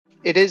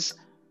It is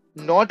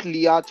not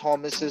Leah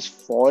Thomas's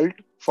fault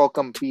for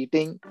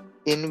competing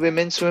in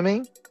women's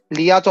swimming.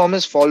 Leah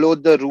Thomas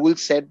followed the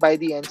rules set by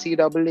the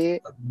NCAA.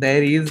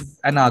 There is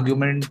an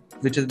argument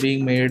which is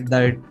being made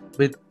that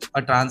with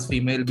a trans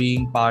female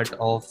being part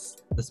of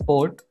the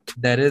sport,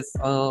 there is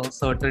a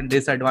certain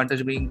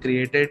disadvantage being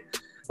created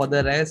for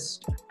the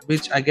rest,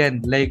 which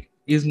again, like,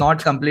 is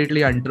not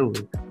completely untrue.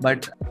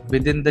 But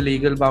within the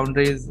legal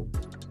boundaries,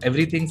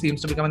 everything seems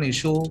to become an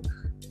issue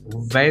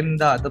when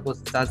the other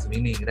person starts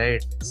winning,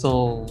 right?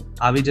 So,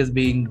 are we just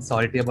being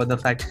salty about the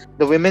fact?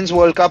 The Women's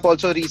World Cup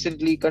also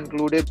recently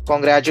concluded.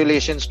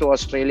 Congratulations to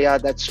Australia.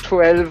 That's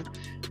 12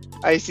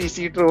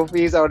 ICC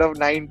trophies out of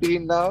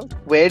 19 now.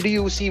 Where do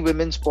you see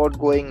women's sport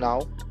going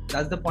now?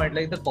 That's the point.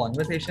 Like, the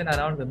conversation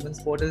around women's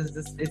sport is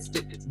just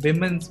it's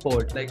women's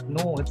sport. Like,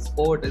 no, it's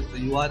sport.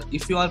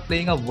 If you are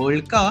playing a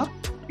World Cup,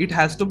 it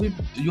has to be,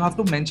 you have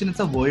to mention it's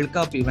a World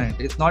Cup event.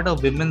 It's not a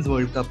women's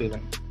World Cup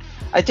event.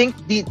 I think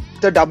the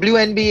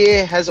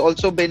WNBA has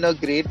also been a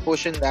great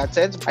push in that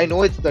sense. I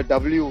know it's the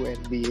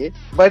WNBA,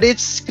 but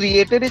it's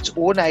created its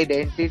own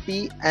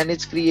identity and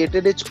it's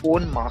created its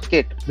own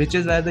market. Which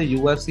is why the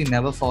UFC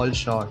never falls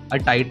short. A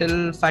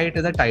title fight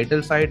is a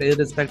title fight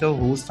irrespective of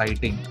who's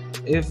fighting.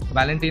 If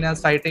Valentina's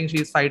fighting,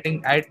 she's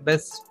fighting at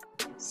best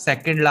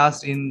second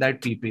last in that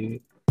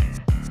PPV.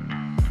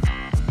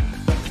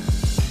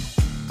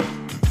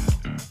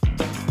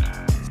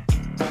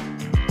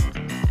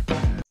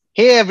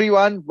 Hey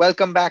everyone,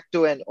 welcome back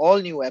to an all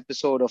new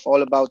episode of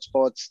All About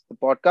Sports, the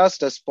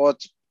podcast, a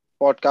sports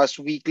podcast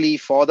weekly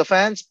for the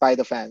fans, by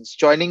the fans.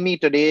 Joining me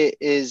today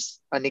is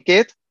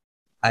Aniket,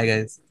 Hi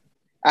guys.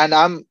 and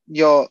I'm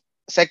your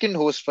second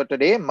host for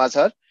today,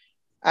 Mazhar.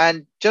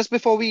 And just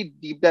before we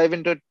deep dive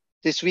into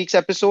this week's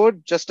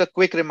episode, just a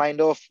quick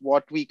reminder of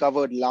what we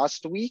covered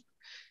last week.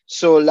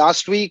 So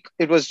last week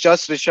it was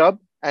just Rishabh,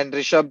 and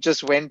Rishabh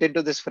just went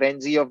into this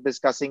frenzy of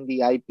discussing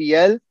the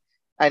IPL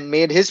and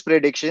made his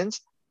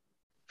predictions.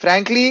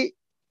 Frankly,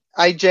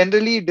 I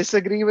generally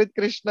disagree with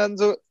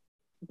Krishnan's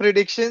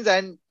predictions,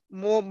 and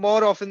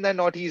more often than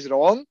not, he's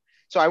wrong.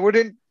 So I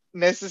wouldn't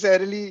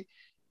necessarily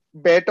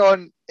bet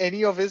on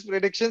any of his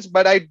predictions,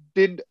 but I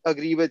did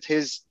agree with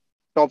his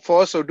top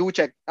four. So do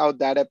check out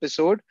that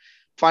episode.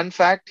 Fun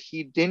fact,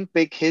 he didn't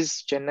pick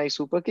his Chennai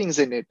Super Kings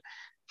in it,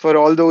 for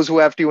all those who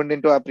have tuned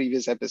into our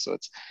previous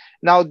episodes.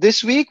 Now,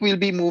 this week, we'll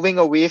be moving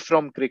away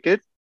from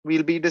cricket.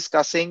 We'll be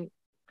discussing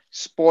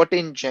sport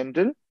in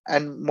general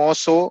and more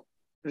so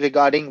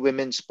regarding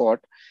women's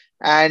sport.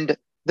 And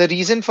the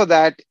reason for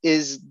that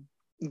is,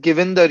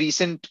 given the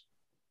recent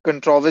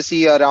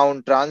controversy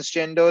around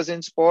transgenders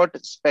in sport,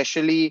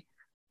 especially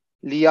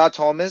Leah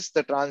Thomas,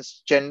 the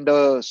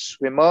transgender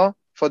swimmer.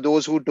 For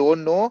those who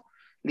don't know,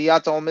 Leah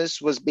Thomas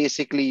was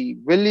basically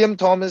William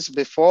Thomas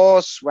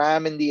before,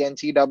 swam in the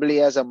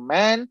NCAA as a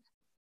man,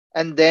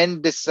 and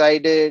then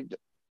decided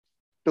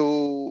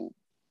to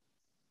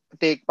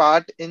take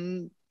part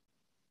in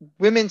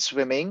women's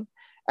swimming.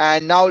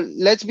 And now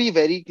let's be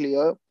very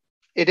clear,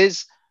 it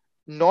is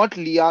not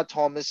Leah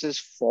Thomas's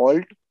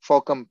fault for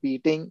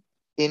competing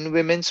in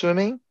women's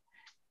swimming.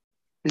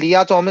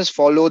 Leah Thomas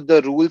followed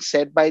the rules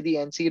set by the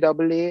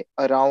NCAA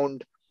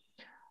around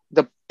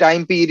the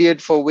time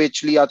period for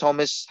which Leah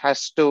Thomas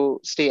has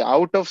to stay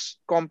out of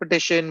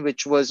competition,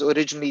 which was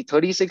originally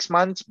 36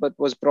 months, but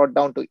was brought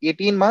down to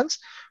 18 months,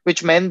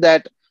 which meant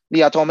that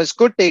Leah Thomas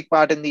could take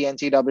part in the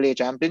NCAA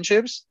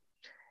championships,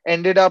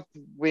 ended up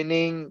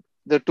winning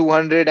the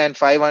 200 and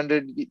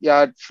 500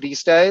 yard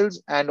freestyles,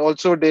 and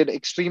also did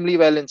extremely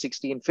well in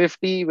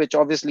 1650, which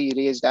obviously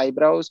raised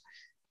eyebrows,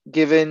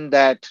 given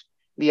that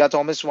Leah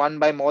Thomas won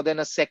by more than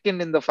a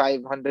second in the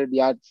 500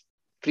 yard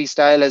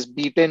freestyle, has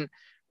beaten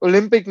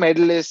Olympic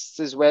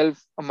medalists as well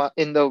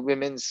in the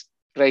women's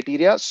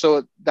criteria.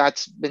 So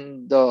that's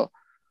been the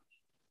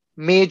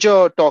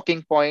major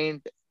talking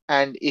point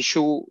and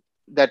issue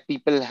that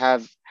people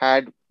have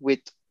had with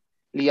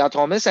Leah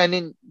Thomas and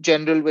in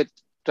general with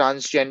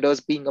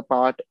transgenders being a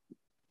part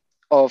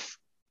of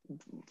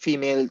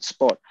female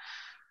sport.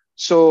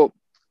 So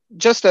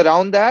just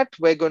around that,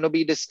 we're going to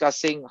be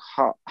discussing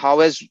how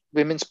has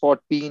women's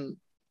sport been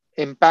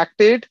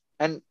impacted,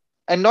 and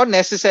not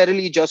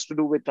necessarily just to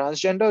do with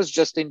transgenders,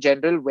 just in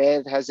general,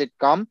 where has it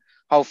come,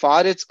 how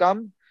far it's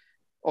come.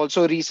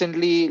 Also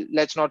recently,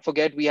 let's not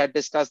forget, we had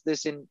discussed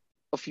this in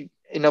a few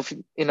in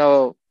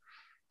a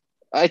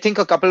I think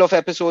a couple of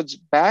episodes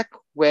back,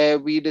 where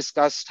we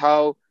discussed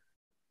how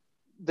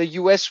the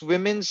US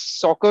women's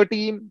soccer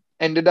team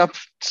ended up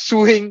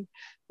suing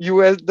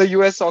the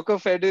US Soccer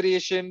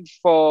Federation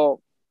for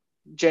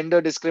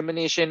gender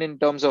discrimination in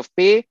terms of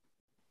pay.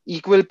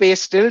 Equal pay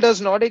still does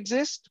not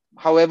exist.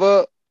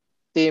 However,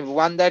 they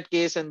won that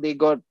case and they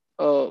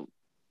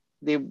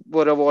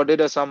were awarded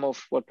a sum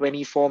of what,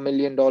 $24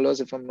 million,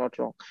 if I'm not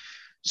wrong.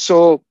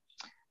 So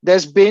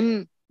there's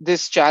been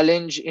this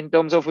challenge in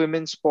terms of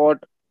women's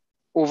sport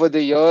over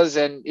the years,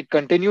 and it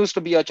continues to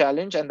be a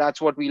challenge, and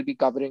that's what we'll be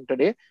covering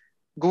today.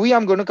 Gui,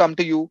 I'm going to come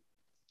to you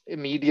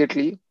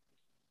immediately.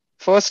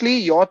 Firstly,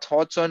 your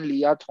thoughts on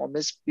Leah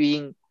Thomas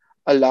being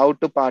allowed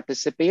to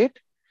participate,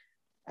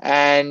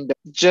 And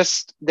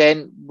just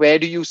then, where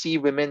do you see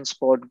women's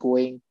sport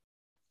going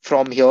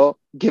from here,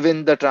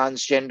 given the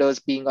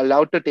transgenders being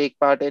allowed to take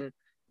part in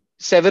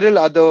several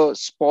other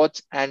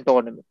sports and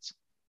tournaments?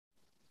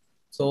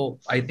 So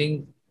I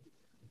think,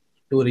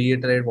 to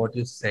reiterate what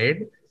you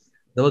said,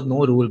 there was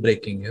no rule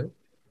breaking here.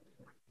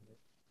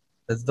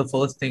 That's the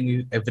first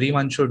thing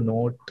everyone should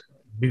note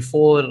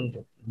before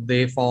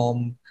they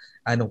form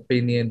an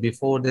opinion,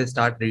 before they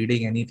start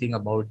reading anything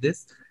about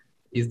this,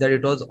 is that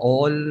it was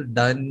all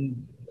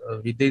done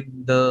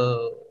within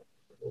the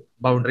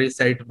boundaries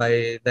set by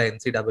the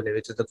NCAA,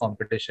 which is the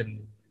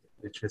competition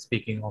which we're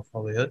speaking of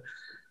over here,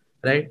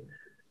 right?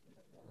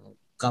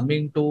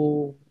 Coming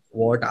to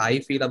what I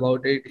feel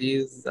about it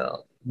is,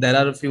 there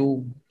are a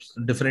few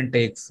different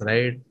takes,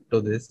 right,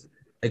 to this.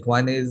 Like,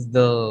 one is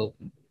the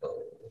uh,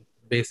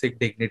 basic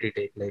dignity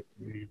take. Like,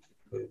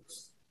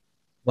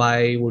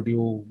 why would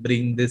you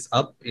bring this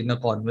up in a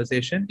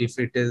conversation if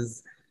it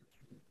is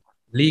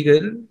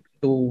legal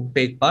to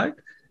take part?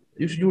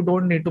 You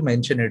don't need to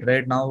mention it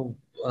right now.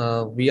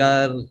 We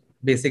are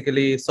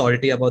basically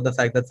salty about the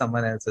fact that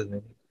someone else is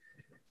winning.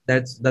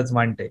 That's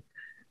one take.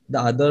 The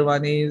other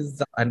one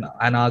is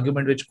an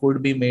argument which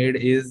could be made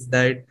is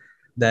that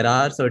there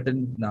are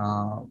certain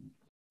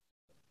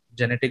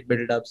genetic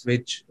buildups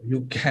which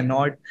you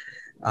cannot,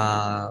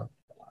 uh,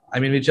 I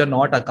mean, which you're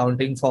not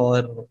accounting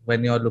for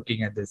when you're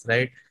looking at this,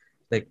 right?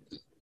 Like,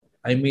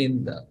 I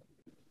mean,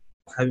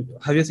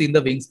 have you seen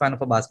the wingspan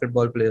of a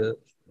basketball player?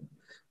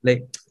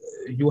 Like,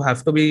 you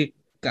have to be,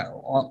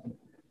 uh,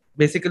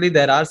 basically,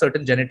 there are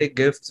certain genetic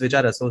gifts which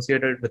are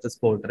associated with the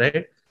sport,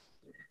 right?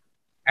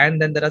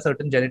 And then there are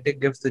certain genetic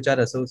gifts which are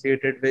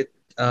associated with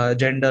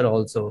gender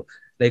also,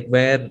 like,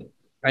 where,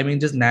 I mean,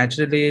 just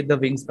naturally the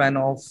wingspan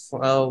of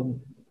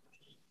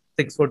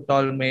 6 foot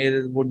tall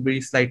male would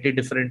be slightly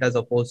different as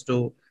opposed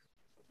to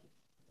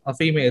a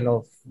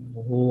female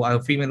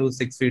who's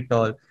 6 feet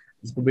tall.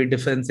 This could be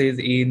differences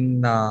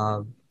in,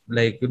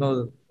 like,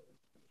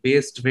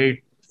 waist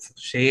weight,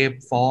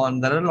 shape,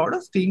 form. There are a lot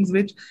of things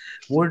which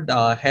would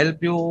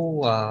help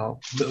your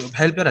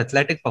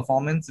athletic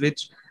performance,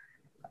 which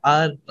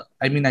are,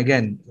 I mean,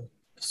 again,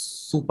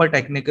 super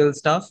technical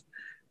stuff,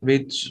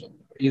 which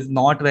is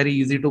not very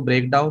easy to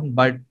break down.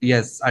 But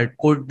yes, it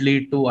could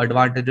lead to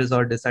advantages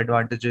or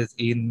disadvantages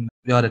in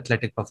your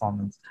athletic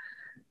performance.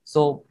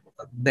 So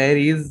there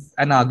is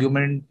an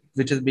argument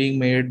which is being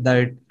made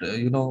that,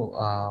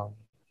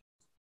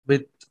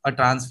 with a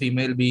trans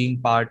female being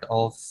part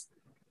of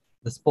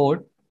the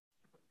sport,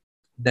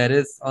 there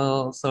is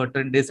a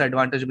certain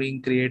disadvantage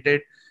being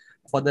created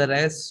for the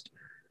rest,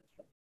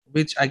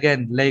 which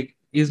again, like,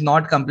 is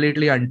not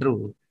completely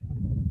untrue.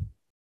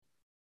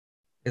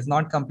 It's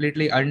not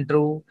completely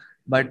untrue,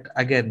 but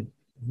again,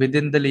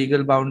 within the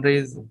legal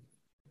boundaries.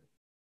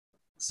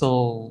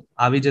 So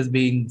are we just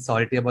being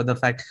salty about the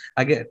fact?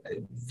 Again,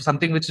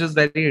 something which is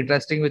very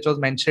interesting, which was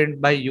mentioned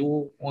by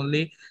you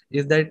only,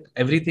 is that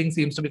everything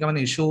seems to become an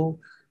issue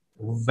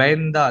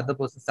when the other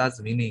person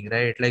starts winning,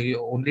 right? Like,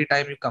 only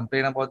time you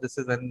complain about this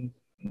is when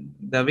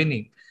they're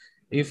winning.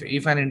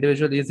 If an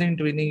individual isn't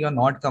winning, you're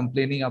not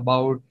complaining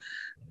about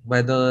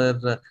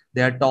whether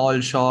they are tall,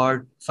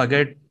 short.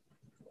 Forget.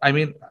 I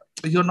mean,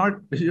 you're not.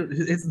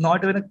 It's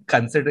not even a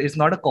consider. It's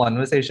not a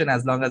conversation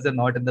as long as you're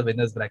not in the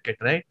winners bracket,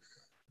 right?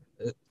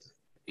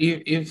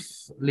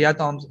 If Leah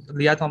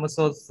Thomas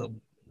was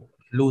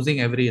losing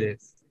every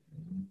race,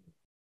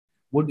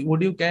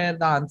 would you care?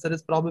 The answer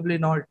is probably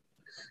not.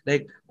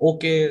 Like,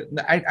 okay,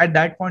 at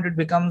that point it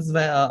becomes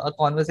a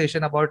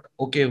conversation about,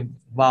 okay,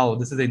 wow,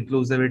 this is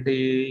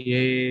inclusivity,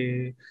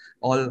 yay,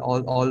 all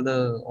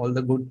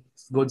the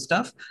good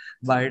stuff.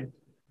 But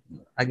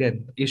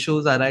again,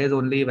 issues arise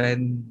only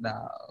when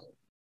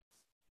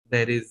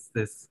there is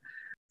this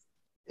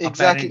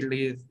Exactly.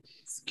 apparently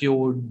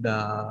skewed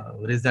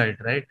result,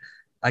 right?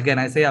 Again,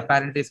 I say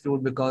apparently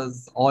skewed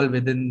because all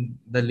within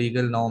the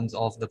legal norms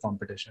of the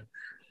competition.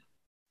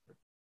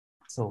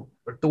 So,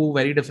 two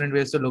very different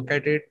ways to look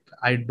at it.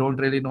 I don't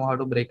really know how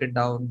to break it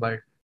down, but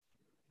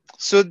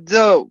So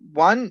the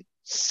one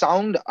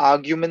sound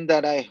argument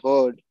that I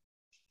heard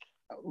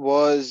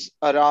was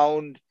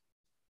around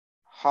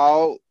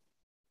how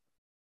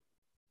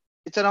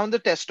it's around the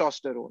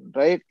testosterone,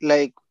 right?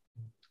 Like,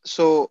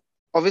 so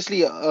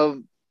obviously a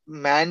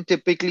man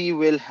typically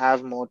will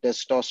have more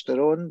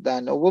testosterone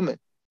than a woman.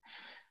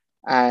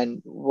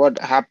 And what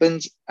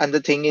happens, and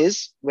the thing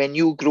is, when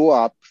you grow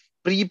up,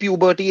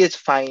 pre-puberty is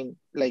fine.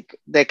 Like,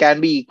 there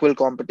can be equal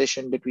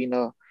competition between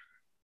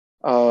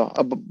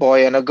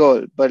boy and a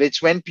girl, but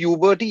it's when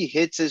puberty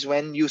hits is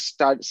when you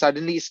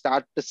suddenly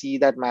start to see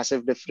that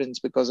massive difference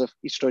because of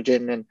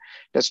estrogen and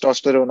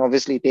testosterone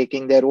obviously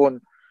taking their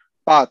own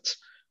paths.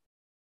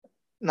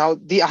 Now,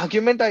 the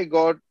argument I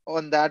got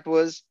on that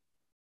was,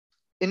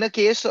 in a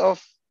case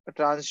of a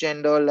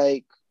transgender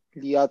like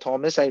Leah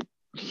Thomas, I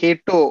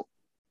hate to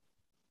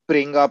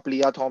bring up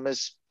Leah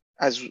Thomas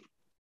as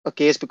a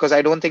case because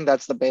I don't think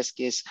that's the best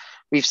case.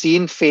 We've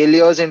seen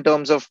failures in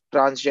terms of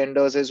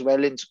transgenders as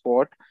well in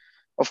sport.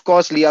 Of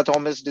course, Leah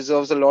Thomas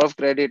deserves a lot of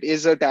credit,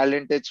 is a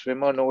talented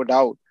swimmer, no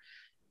doubt.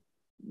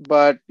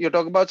 But you're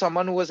talking about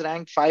someone who was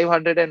ranked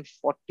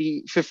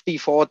 540,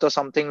 54th or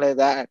something like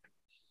that,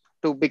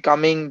 to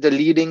becoming the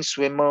leading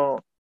swimmer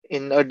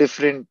in a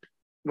different,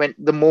 when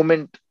the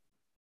moment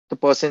the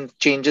person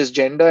changes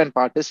gender and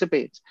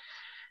participates.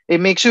 It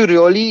makes you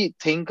really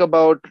think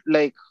about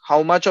like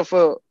how much of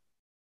a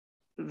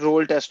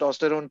role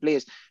testosterone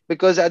plays,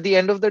 because at the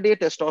end of the day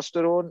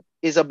testosterone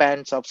is a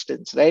banned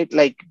substance, right?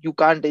 Like you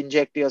can't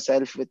inject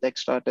yourself with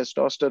extra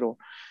testosterone.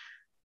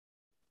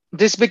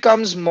 This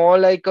becomes more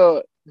like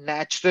a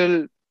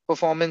natural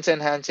performance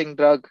enhancing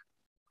drug,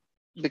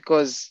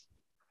 because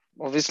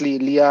obviously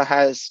Leah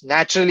has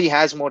naturally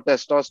has more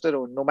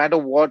testosterone. No matter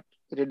what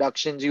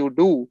reductions you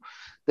do,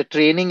 the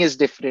training is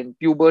different,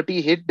 puberty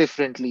hit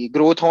differently,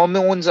 growth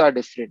hormones are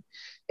different,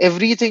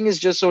 everything is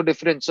just so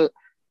different.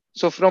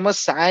 So from a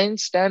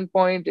science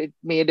standpoint, it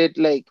made it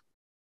like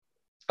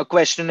a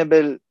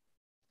questionable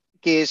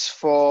case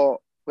for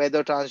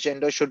whether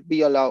transgender should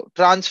be allowed,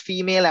 trans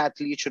female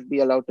athletes should be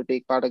allowed to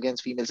take part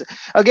against females.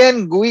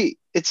 Again, Gui,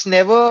 it's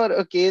never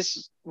a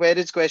case where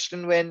it's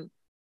questioned when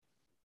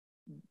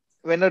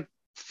a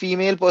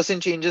female person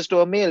changes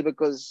to a male,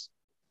 because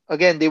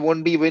again they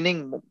won't be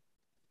winning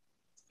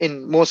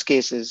in most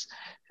cases.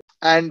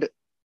 And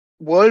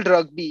World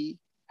Rugby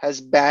has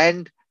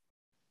banned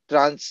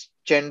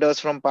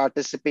transgenders from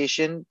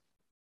participation,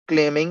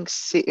 claiming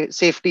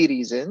safety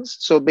reasons.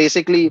 So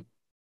basically,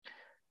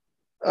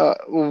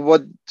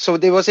 what so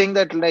they were saying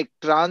that like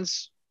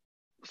trans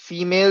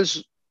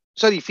females,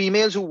 sorry,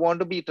 females who want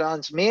to be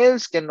trans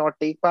males cannot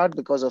take part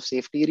because of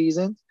safety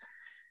reasons,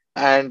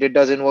 and it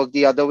doesn't work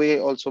the other way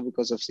also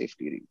because of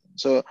safety reasons.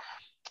 So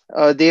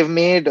they've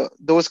made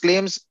those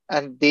claims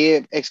and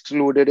they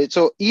excluded it.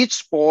 So each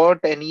sport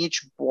and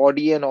each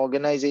body and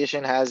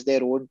organization has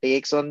their own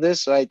takes on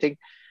this. So I think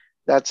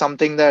that's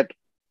something that,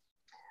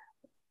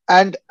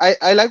 and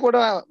I like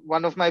what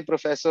one of my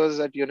professors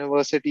at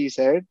university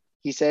said.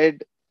 He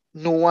said,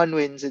 no one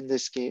wins in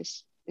this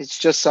case. It's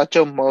just such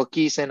a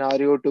murky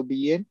scenario to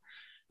be in.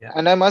 Yeah.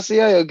 And I must say,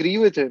 I agree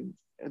with him.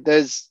 It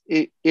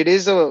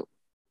is a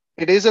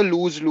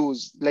lose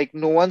lose. Like,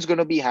 no one's going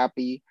to be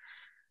happy.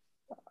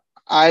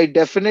 I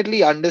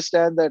definitely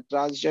understand that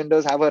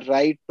transgenders have a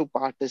right to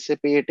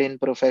participate in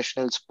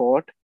professional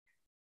sport.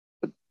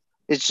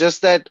 It's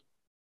just that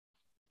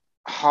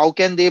how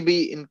can they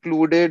be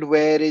included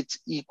where it's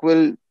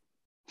equal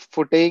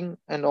footing,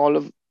 and all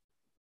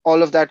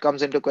of that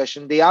comes into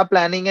question. They are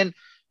planning, and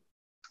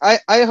I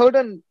heard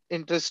an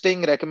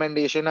interesting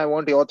recommendation. I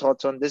want your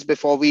thoughts on this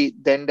before we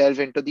then delve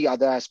into the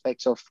other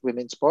aspects of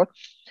women's sport.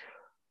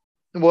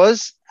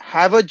 Was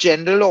have a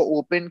general or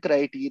open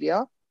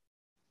criteria,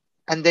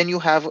 and then you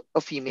have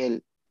a female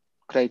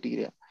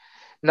criteria.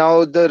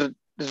 Now, the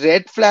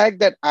red flag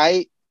that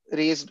I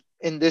raised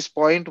in this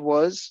point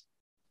was,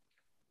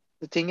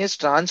 the thing is,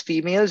 trans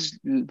females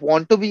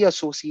want to be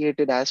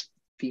associated as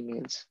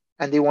females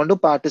and they want to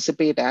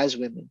participate as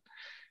women.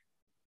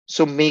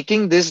 So,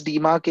 making this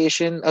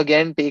demarcation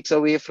again takes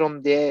away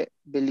from their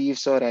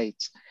beliefs or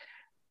rights.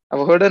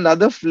 I've heard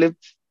another flip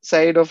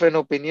side of an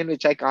opinion,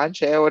 which I can't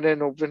share on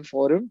an open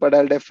forum, but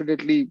I'll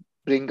definitely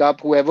bring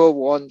up. Whoever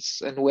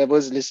wants and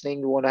whoever's listening,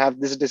 you want to have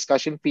this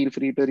discussion, feel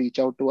free to reach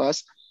out to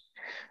us,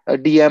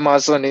 DM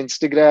us on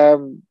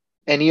Instagram,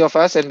 any of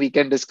us, and we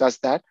can discuss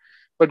that.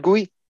 But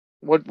Gui,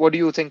 what do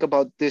you think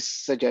about this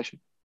suggestion?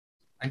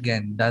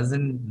 Again,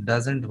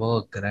 doesn't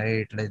work,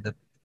 right? Like the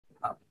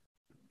uh,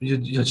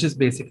 you're just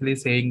basically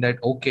saying that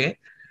okay,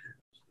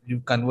 you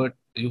convert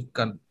you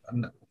con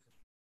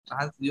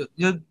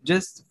you're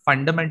just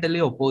fundamentally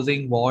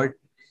opposing what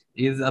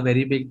is a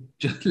very big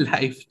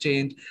life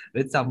change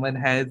which someone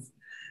has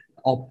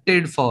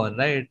opted for,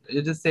 right?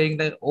 You're just saying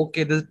that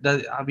okay, this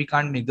does, we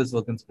can't make this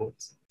work in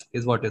sports,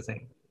 is what you're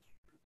saying.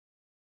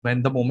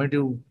 When the moment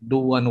you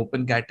do an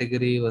open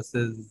category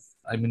versus,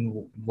 I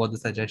mean, what the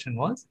suggestion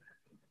was,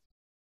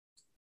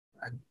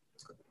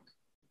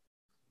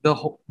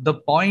 the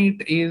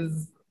point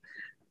is,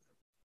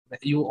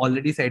 you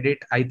already said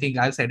it. I think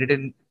I've said it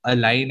in a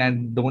line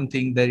and don't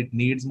think that it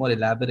needs more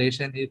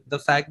elaboration. The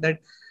fact that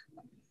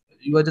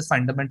you are just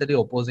fundamentally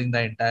opposing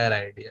the entire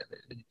idea.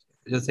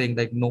 You're saying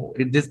like no,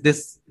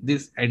 this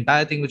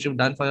entire thing which you've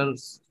done for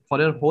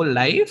your whole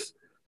life,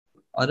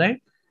 all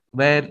right,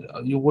 where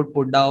you would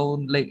put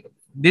down like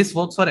this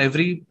works for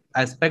every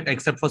aspect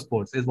except for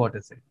sports, is what I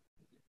say.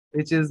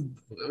 Which is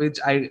which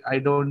I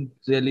don't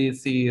really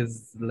see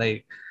is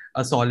like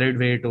a solid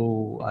way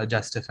to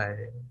justify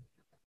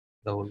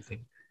the whole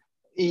thing.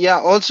 Yeah,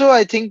 also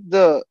I think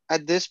the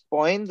at this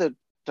point the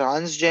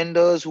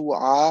transgenders who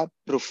are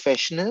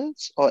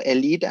professionals or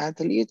elite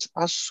athletes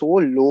are so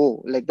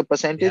low. Like the Yeah.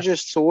 percentage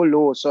is so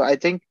low. So I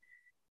think,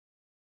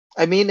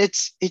 I mean, it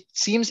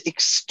seems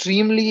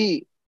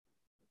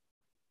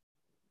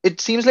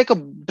like a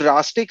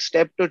drastic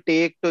step to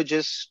take to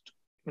just,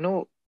 you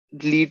know,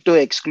 lead to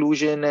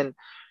exclusion, and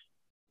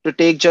to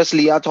take just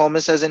Leah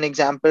Thomas as an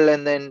example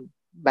and then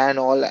ban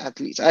all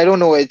athletes. I don't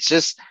know. It's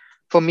just,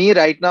 for me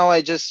right now,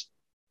 I just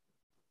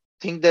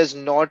think there's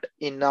not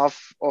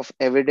enough of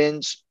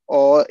evidence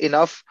or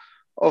enough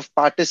of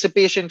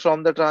participation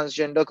from the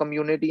transgender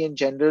community in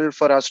general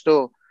for us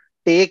to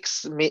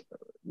takes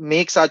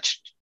make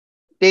such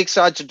take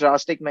such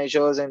drastic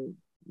measures and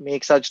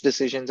make such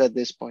decisions at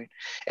this point.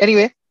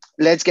 Anyway,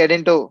 let's get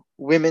into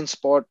women's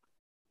sport,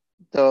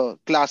 the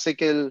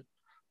classical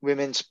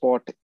women's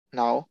sport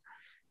now.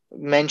 I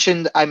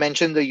mentioned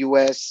the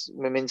US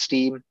women's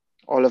team,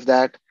 all of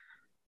that.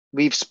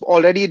 We've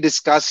already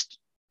discussed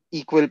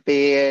equal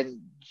pay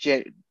and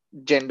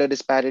gender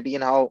disparity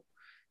and how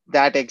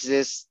that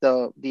exists,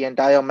 the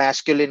entire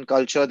masculine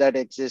culture that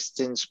exists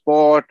in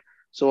sport,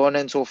 so on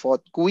and so forth.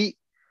 Kui,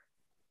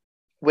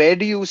 where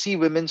do you see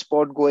women's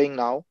sport going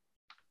now?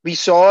 We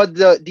saw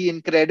the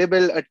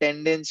incredible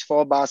attendance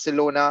for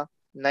Barcelona,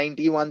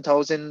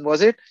 91,000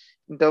 was it,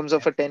 in terms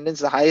of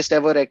attendance, the highest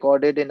ever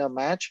recorded in a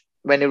match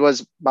when it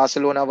was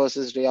Barcelona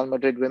versus Real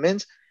Madrid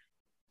women's.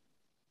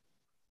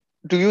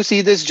 Do you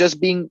see this just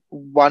being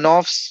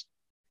one-offs?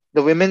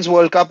 The Women's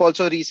World Cup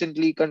also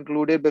recently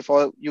concluded.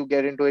 Before you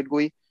get into it,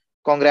 Gui,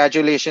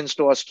 congratulations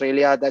to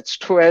Australia. That's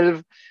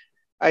 12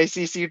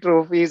 ICC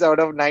trophies out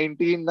of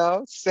 19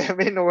 now,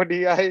 7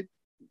 ODI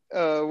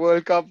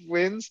World Cup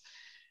wins.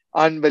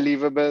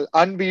 Unbelievable.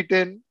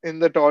 Unbeaten in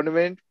the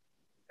tournament.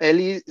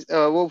 Alyssa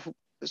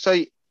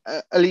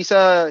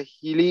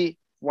Healy,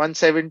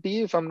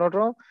 170, if I'm not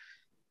wrong.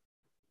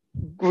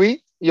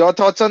 Gui, your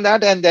thoughts on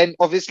that? And then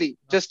obviously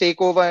just take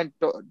over and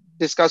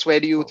discuss where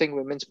do you think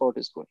women's sport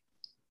is going?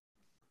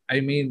 I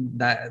mean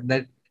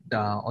that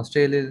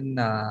Australian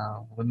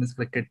women's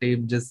cricket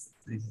team just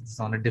is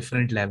on a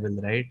different level,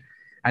 right?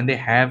 And they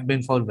have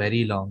been for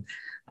very long.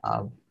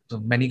 So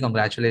many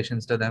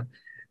congratulations to them.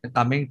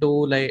 Coming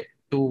to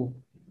to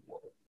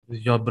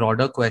your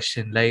broader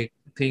question, like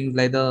things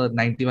like the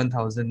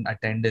 91,000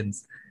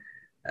 attendance,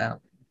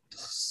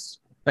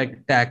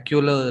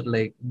 spectacular.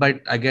 Like,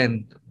 but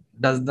again,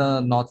 does the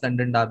North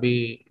London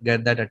Derby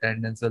get that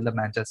attendance? Will the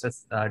Manchester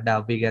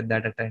Derby get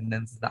that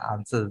attendance? The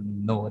answer is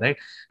no, right?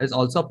 It's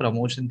also a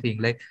promotion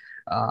thing. Like,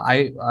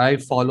 I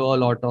follow a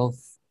lot of.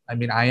 I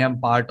mean, I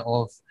am part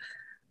of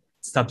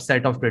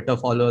subset of Twitter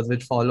followers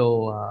which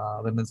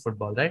follow women's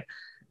football, right?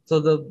 So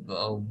the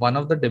one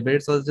of the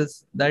debates was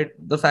just that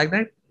the fact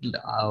that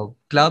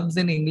clubs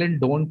in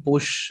England don't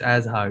push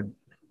as hard.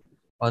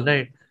 All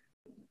right,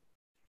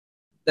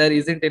 there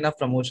isn't enough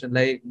promotion.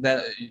 Like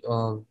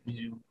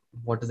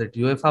what is it?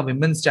 UEFA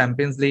Women's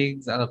Champions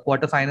League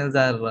quarterfinals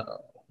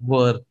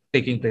were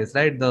taking place,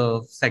 right?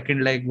 The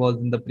second leg was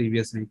in the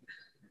previous week,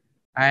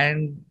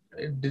 and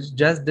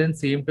just didn't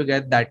seem to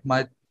get that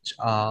much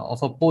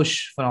of a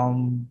push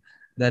from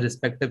the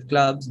respective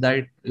clubs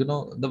that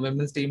the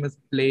women's team is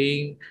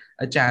playing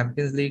a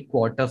Champions League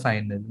quarter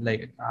final.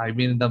 Like, I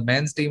mean, the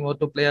men's team were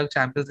to play a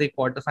Champions League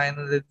quarter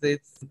final,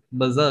 it's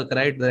berserk,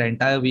 right? The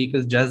entire week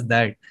is just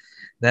that.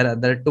 There are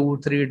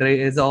 2-3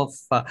 days of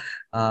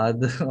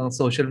the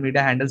social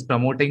media handles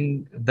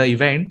promoting the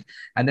event,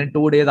 and then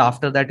 2 days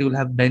after that you'll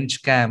have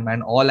bench cam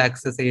and all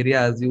access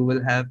areas. You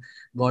will have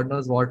God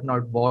knows what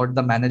not, what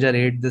the manager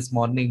ate this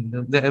morning,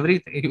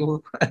 everything.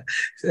 You'll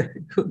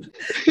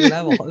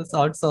have all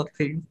sorts of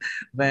things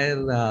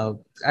where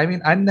I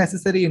mean,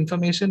 unnecessary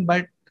information,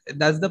 but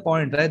that's the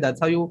point, right?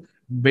 That's how you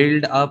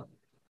build up,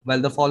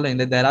 well, the following.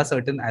 That there are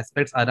certain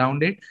aspects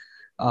around it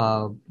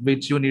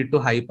which you need to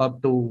hype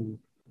up to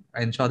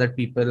ensure that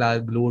people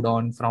are glued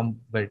on from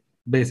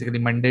basically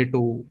Monday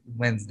to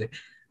Wednesday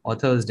or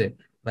Thursday,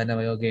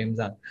 whenever your games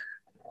are.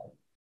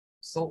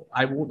 So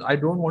I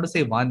don't want to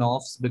say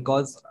one-offs,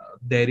 because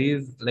there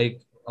is like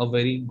a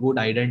very good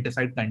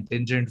identified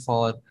contingent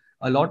for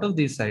a lot of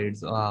these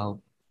sides, a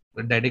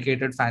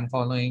dedicated fan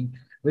following,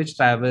 which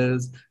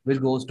travels, which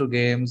goes to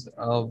games,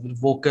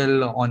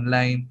 vocal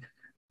online,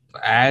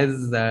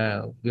 as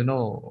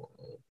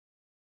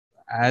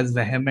as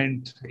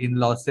vehement in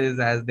losses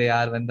as they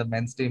are when the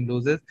men's team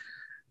loses.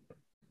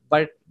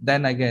 But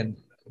then again,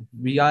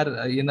 we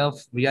are in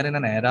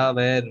an era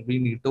where we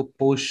need to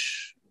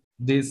push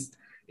this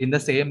in the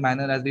same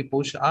manner as we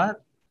push our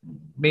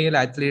male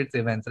athletes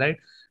events, right?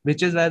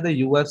 Which is where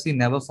the UFC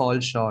never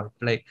falls short.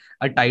 Like,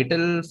 a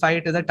title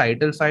fight is a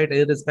title fight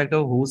irrespective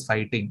of who's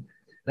fighting,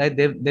 right?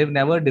 They've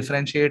never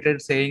differentiated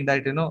saying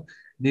that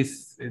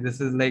this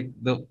is like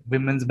the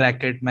women's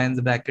bracket,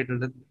 men's bracket,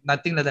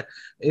 nothing like that.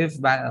 If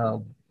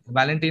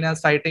Valentina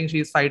is fighting,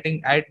 she's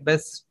fighting at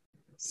best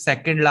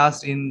second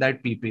last in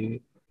that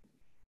PPV.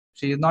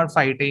 She is not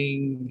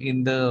fighting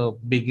in the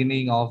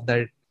beginning of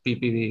that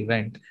PPV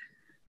event,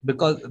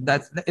 because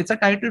it's a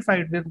title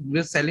fight.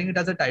 We're selling it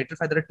as a title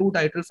fight. There are two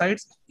title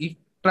fights. If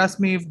trust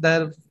me, if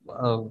there,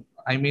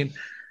 I mean,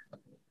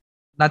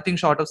 nothing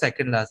short of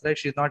second last, right?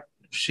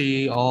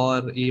 She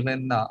or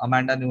even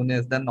Amanda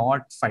Nunes, they're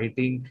not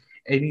fighting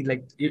any,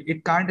 like,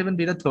 it can't even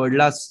be the third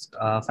last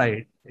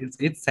fight.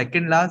 It's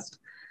second last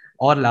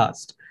or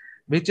last,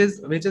 which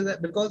is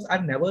because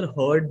I've never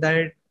heard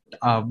that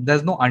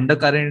there's no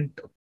undercurrent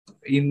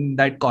in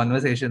that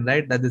conversation,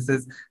 right? That this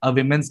is a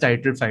women's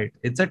title fight.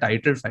 It's a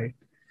title fight,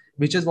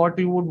 which is what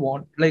you would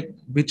want, like,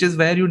 which is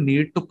where you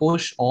need to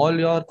push all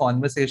your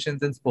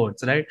conversations in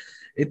sports, right?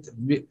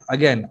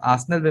 Again,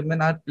 Arsenal women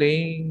are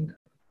playing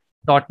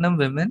Tottenham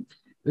women,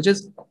 which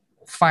is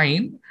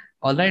fine,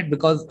 all right,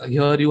 because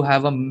here you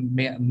have a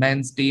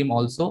men's team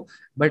also,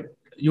 but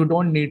you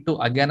don't need to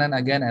again and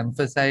again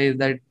emphasize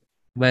that,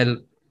 well,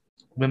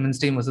 women's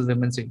team versus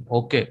women's team.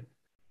 Okay,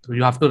 so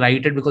you have to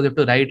write it because you have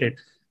to write it.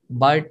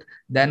 But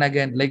then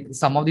again, like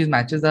some of these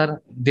matches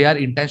are, they are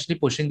intentionally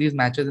pushing these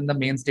matches in the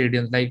main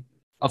stadiums, like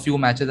a few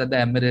matches at the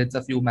Emirates,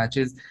 a few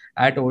matches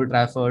at Old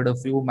Trafford, a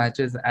few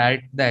matches at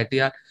the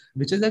Etihad,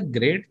 which is a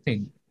great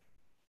thing.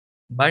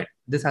 But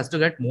this has to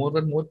get more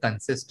and more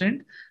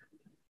consistent,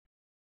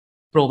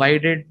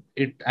 provided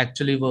it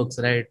actually works,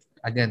 right?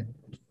 Again,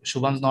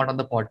 Shubham's not on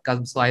the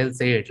podcast, so I'll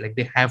say it. Like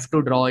they have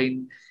to draw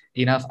in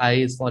enough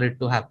eyes for it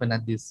to happen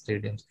at these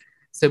stadiums.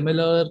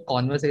 Similar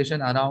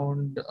conversation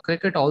around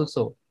cricket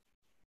also.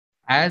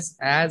 As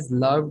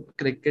loved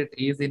cricket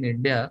is in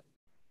India,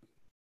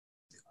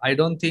 I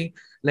don't think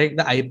like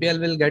the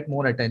IPL will get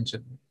more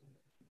attention,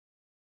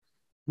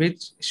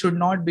 which should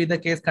not be the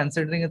case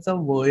considering it's a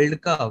World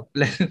Cup.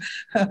 Like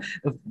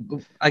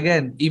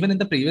again, even in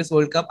the previous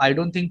World Cup, I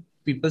don't think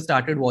people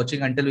started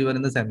watching until we were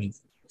in the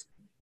semis,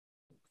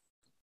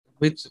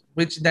 which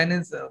then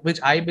is which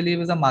I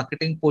believe is a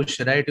marketing push,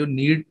 right? You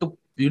need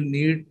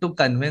to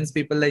convince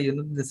people like,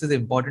 this is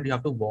important, you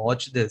have to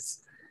watch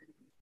this.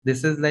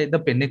 This is like the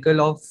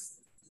pinnacle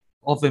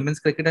of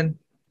women's cricket, and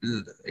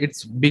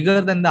it's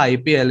bigger than the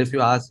IPL if you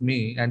ask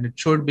me, and it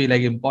should be,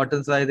 like,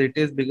 importance wise it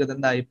is bigger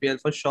than the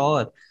IPL for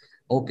sure.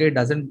 Okay, it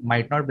doesn't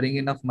might not bring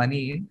enough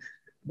money in,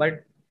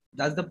 but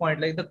that's the point.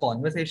 Like the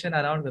conversation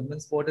around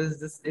women's sport is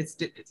this, it's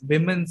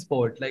women's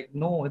sport. Like,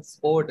 no, it's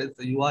sport.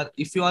 It's, you are,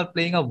 if you are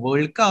playing a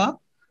World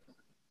Cup,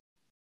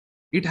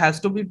 it has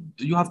to be,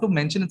 you have to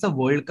mention it's a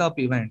World Cup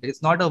event.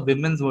 It's not a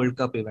women's World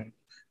Cup event.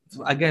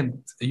 So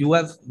again,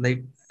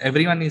 like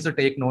everyone needs to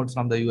take notes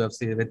from the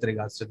UFC with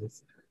regards to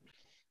this.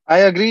 I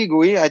agree,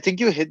 Gui. I think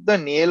you hit the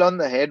nail on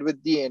the head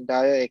with the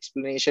entire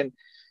explanation.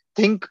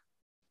 Think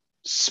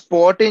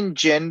sport in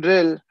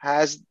general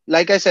has,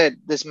 like I said,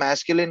 this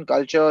masculine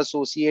culture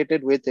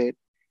associated with it.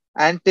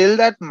 And till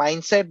that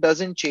mindset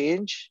doesn't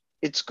change,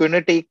 it's going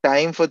to take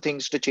time for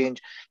things to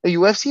change. The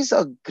UFC is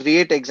a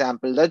great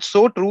example. That's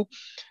so true.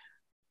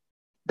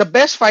 The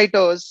best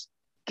fighters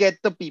get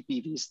the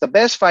PPVs, the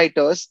best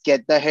fighters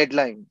get the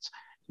headlines.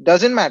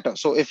 Doesn't matter.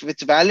 So if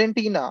it's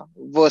Valentina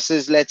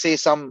versus, let's say,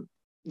 some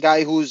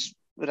guy who's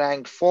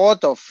ranked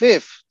fourth or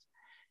fifth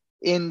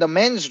in the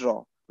men's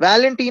draw,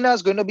 Valentina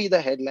is going to be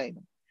the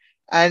headliner.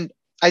 And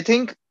I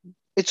think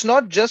it's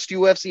not just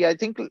UFC. I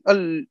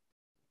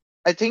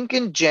think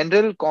in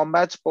general,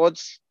 combat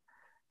sports,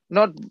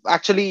 not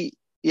actually,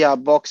 yeah,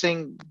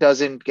 boxing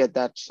doesn't get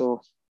that.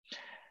 So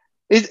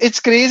it's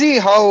crazy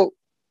how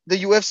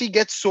the UFC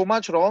gets so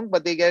much wrong,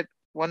 but they get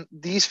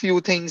these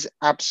few things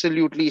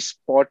absolutely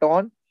spot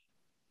on.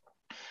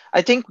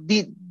 I think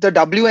the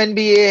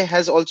WNBA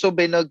has also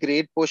been a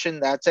great push in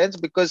that sense,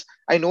 because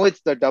I know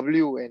it's the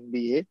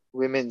WNBA,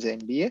 women's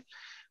NBA,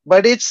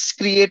 but it's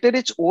created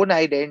its own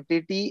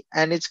identity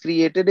and it's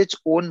created its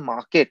own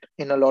market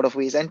in a lot of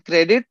ways. And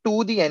credit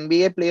to the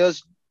NBA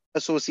Players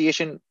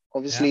Association, Yeah.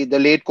 obviously the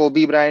late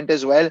Kobe Bryant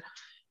as well,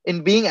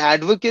 in being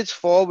advocates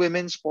for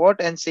women's sport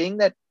and saying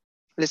that,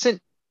 listen,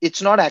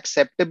 it's not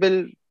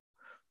acceptable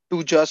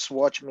to just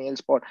watch male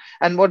sport.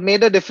 And what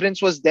made a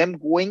difference was them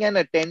going and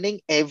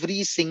attending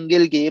every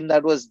single game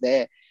that was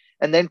there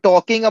and then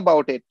talking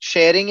about it,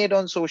 sharing it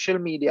on social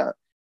media.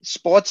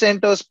 Sports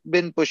Center's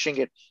been pushing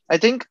it. I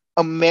think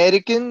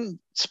American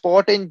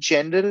sport in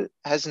general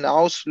has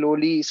now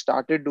slowly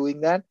started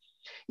doing that.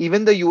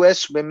 Even the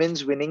US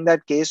women's winning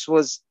that case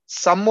was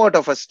somewhat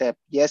of a step.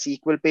 Yes,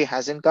 equal pay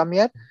hasn't come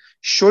yet,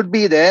 should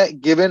be there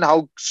given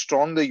how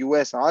strong the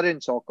US are in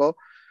soccer.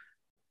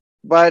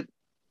 But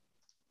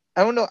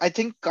I don't know. I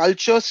think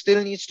culture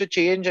still needs to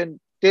change, and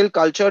till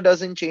culture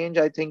doesn't change,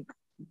 I think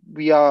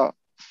we are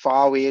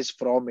far ways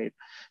from it.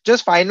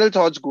 Just final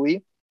thoughts,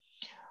 Gui.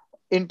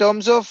 In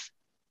terms of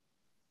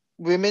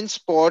women's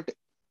sport,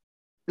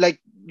 like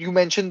you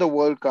mentioned the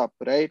World Cup,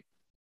 right?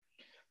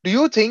 Do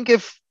you think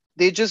if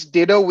they just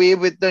did away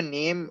with the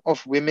name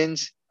of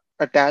women's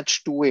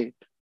attached to it,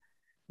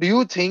 do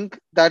you think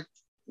that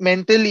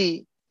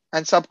mentally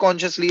and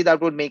subconsciously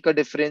that would make a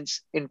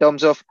difference in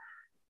terms of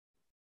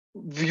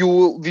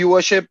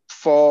viewership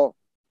for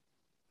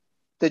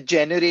the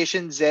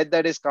generation Z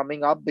that is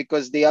coming up,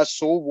 because they are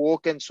so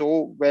woke and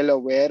so well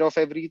aware of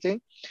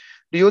everything?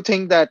 Do you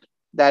think that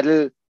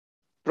that'll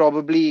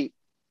probably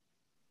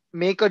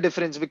make a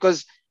difference?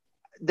 Because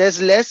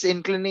there's less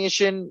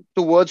inclination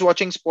towards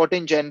watching sport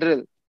in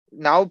general.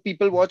 Now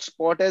people watch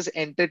sport as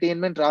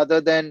entertainment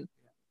rather than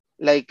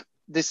like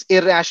this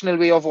irrational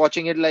way of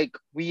watching it, like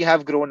we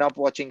have grown up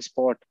watching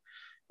sport,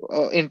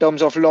 in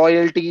terms of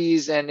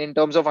loyalties and in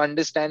terms of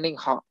understanding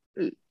how,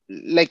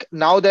 like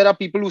now there are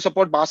people who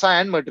support Barca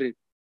and Madrid.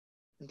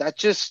 That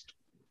just,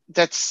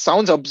 that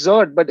sounds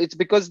absurd, but it's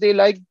because they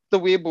like the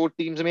way both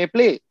teams may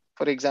play,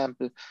 for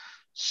example.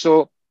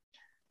 So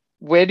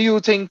where do you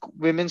think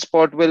women's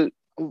sport will,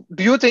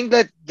 do you think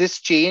that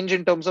this change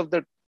in terms of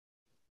the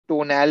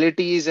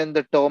tonalities and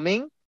the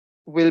terming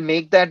will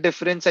make that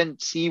difference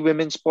and see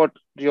women's sport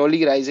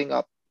really rising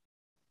up.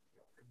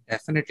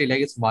 Definitely,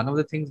 like it's one of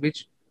the things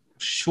which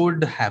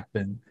should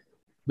happen,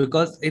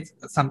 because it's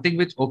something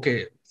which,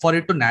 okay, for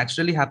it to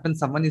naturally happen,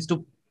 someone is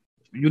to,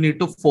 you need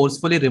to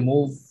forcefully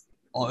remove,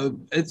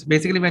 it's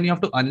basically when you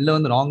have to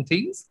unlearn wrong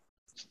things,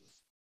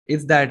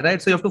 it's that,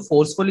 right? So you have to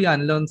forcefully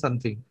unlearn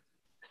something.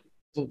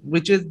 So,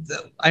 which is,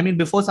 I mean,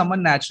 before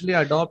someone naturally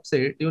adopts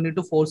it, you need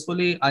to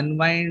forcefully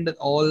unwind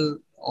all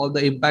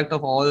the impact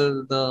of all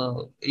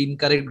the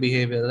incorrect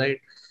behavior, right?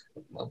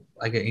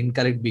 Again,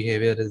 incorrect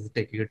behavior is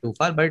taking it too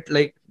far, but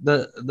like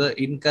the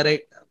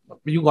incorrect,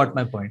 you got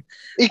my point.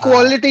 uh,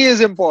 Equality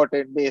is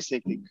important,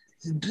 basically.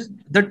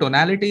 the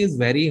tonality is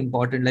very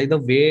important, like the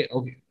way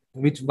of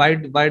which, why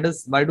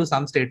do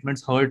some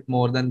statements hurt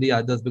more than the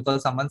others?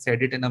 Because someone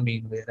said it in a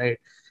mean way, right?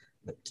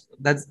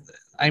 That's,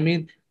 I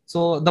mean,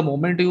 so the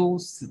moment you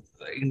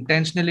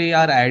intentionally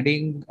are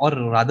adding or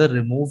rather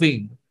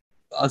removing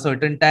a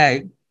certain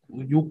tag,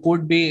 you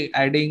could be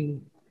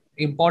adding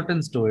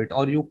importance to it,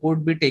 or you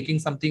could be taking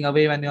something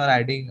away when you're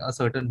adding a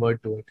certain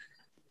word to it.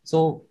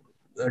 So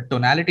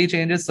tonality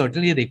change is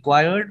certainly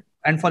required,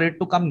 and for it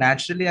to come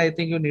naturally, I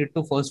think you need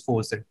to first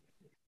force it.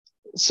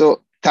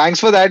 So thanks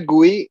for that,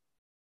 Gui.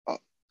 Uh,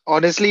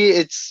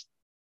 Honestly,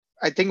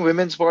 I think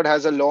women's sport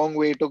has a long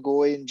way to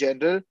go in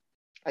general.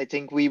 I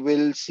think we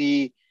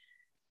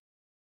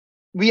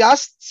are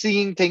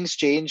seeing things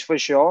change for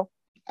sure.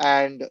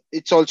 And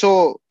it's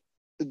also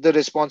the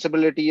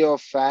responsibility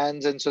of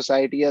fans and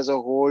society as a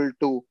whole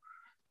to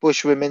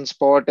push women's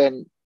sport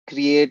and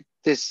create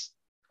this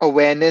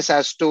awareness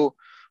as to,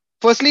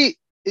 firstly,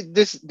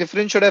 this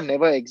difference should have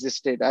never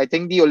existed. I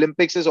think the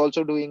Olympics is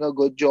also doing a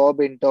good job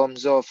in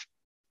terms of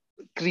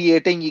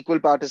creating equal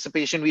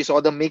participation. We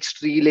saw the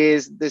mixed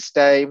relays this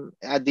time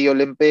at the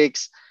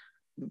Olympics.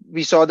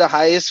 We saw the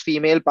highest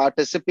female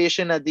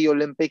participation at the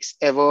Olympics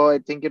ever. I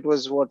think it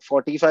was what,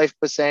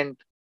 45%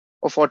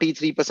 or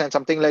 43%,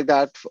 something like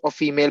that, of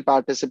female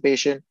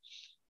participation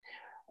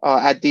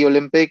at the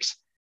Olympics,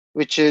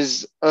 which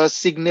is a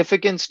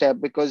significant step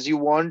because you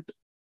want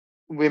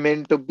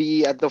women to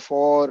be at the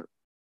fore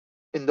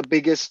in the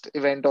biggest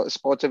event or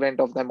sports event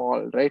of them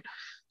all, right?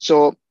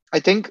 So I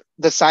think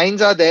the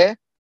signs are there.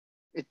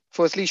 It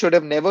firstly should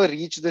have never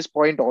reached this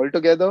point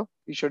altogether.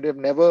 We should have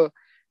never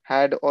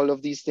had all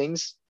of these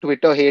things.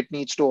 Twitter hate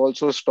needs to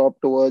also stop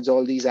towards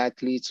all these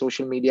athletes,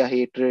 social media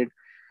hatred,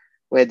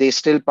 where they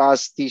still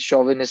pass these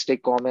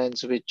chauvinistic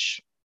comments,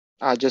 which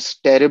are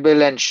just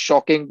terrible and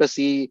shocking to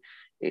see.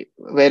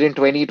 We're in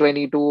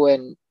 2022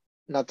 and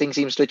nothing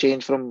seems to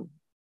change from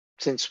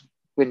since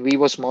when we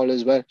were small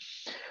as well.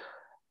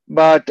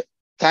 But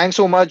thanks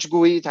so much,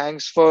 Gui.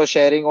 Thanks for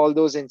sharing all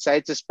those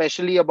insights,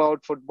 especially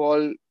about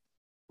football.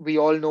 We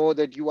all know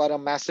that you are a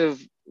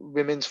massive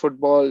women's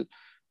football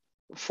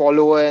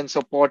follower and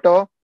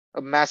supporter,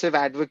 a massive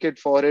advocate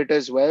for it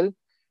as well.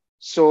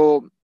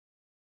 So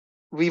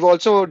we've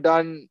also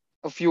done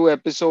a few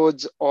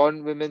episodes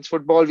on women's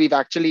football. We've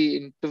actually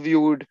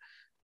interviewed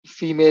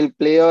female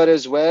player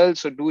as well.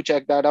 So do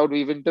check that out.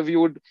 We've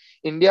interviewed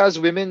India's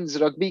women's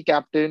rugby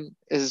captain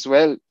as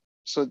well.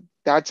 So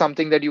that's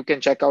something that you can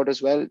check out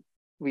as well.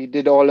 We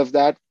did all of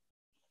that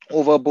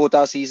over both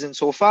our seasons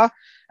so far.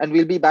 And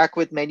we'll be back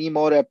with many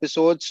more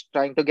episodes,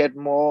 trying to get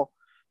more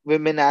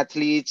women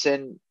athletes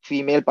and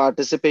female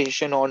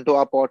participation onto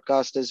our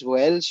podcast as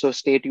well. So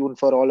stay tuned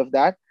for all of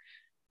that.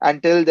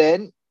 Until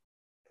then,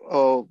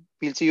 we'll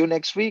see you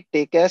next week.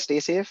 Take care, stay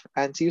safe,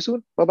 and see you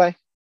soon. Bye bye.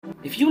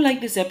 If you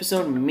like this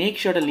episode, make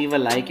sure to leave a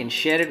like and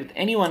share it with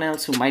anyone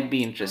else who might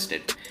be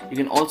interested. You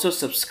can also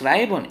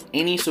subscribe on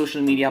any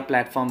social media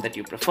platform that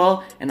you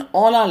prefer, and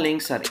all our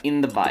links are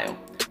in the bio.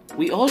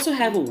 We also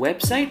have a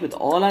website with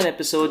all our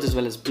episodes as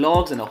well as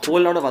blogs and a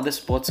whole lot of other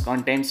sports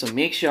content, so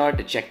make sure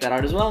to check that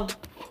out as well.